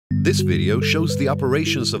This video shows the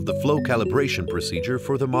operations of the flow calibration procedure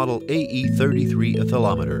for the model AE33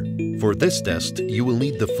 aethalometer. For this test, you will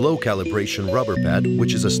need the flow calibration rubber pad,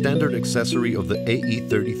 which is a standard accessory of the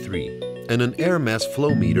AE33, and an air mass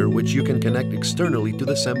flow meter which you can connect externally to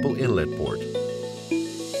the sample inlet port.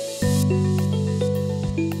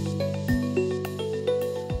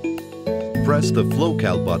 Press the Flow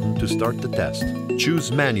Cal button to start the test.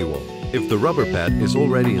 Choose Manual. If the rubber pad is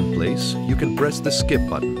already in place, you can press the Skip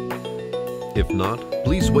button. If not,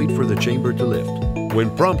 please wait for the chamber to lift.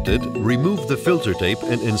 When prompted, remove the filter tape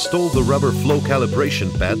and install the rubber flow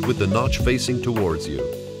calibration pad with the notch facing towards you.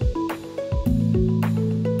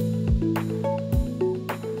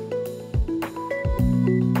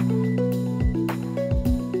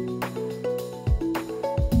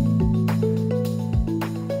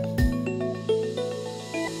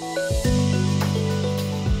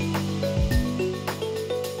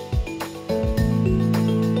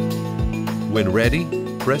 When ready,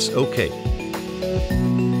 press OK.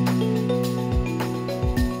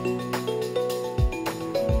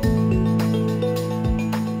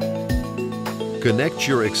 Connect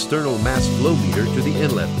your external mass flow meter to the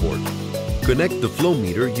inlet port. Connect the flow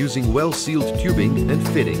meter using well-sealed tubing and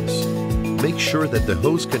fittings. Make sure that the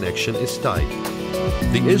hose connection is tight.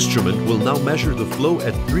 The instrument will now measure the flow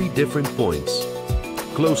at 3 different points,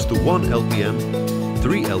 close to 1 LPM,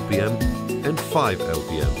 3 LPM, and 5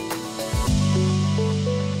 LPM.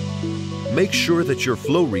 Make sure that your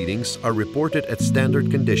flow readings are reported at standard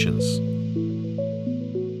conditions.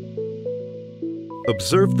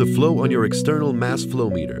 Observe the flow on your external mass flow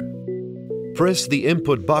meter. Press the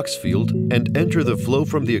input box field and enter the flow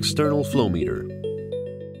from the external flow meter.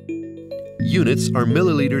 Units are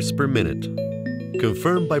milliliters per minute.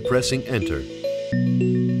 Confirm by pressing Enter.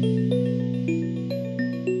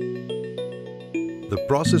 The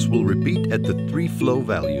process will repeat at the 3 flow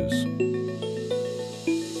values.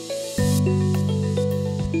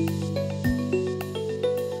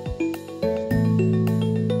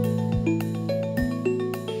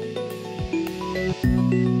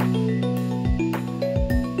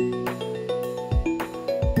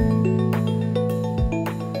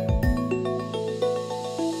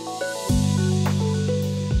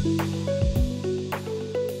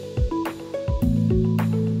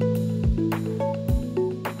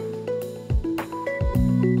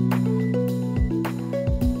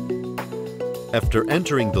 After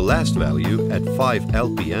entering the last value at 5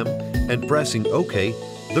 LPM and pressing OK,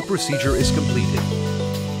 the procedure is completed.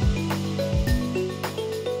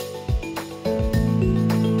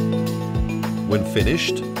 When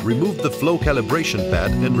finished, remove the flow calibration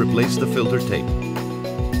pad and replace the filter tape.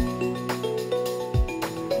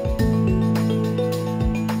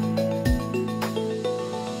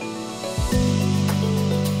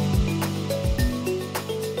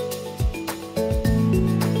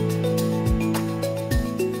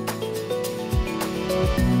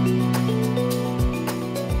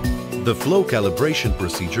 The flow calibration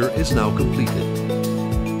procedure is now completed.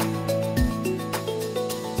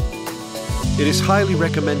 It is highly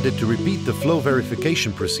recommended to repeat the flow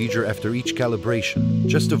verification procedure after each calibration,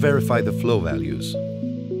 just to verify the flow values.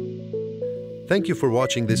 Thank you for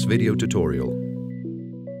watching this video tutorial.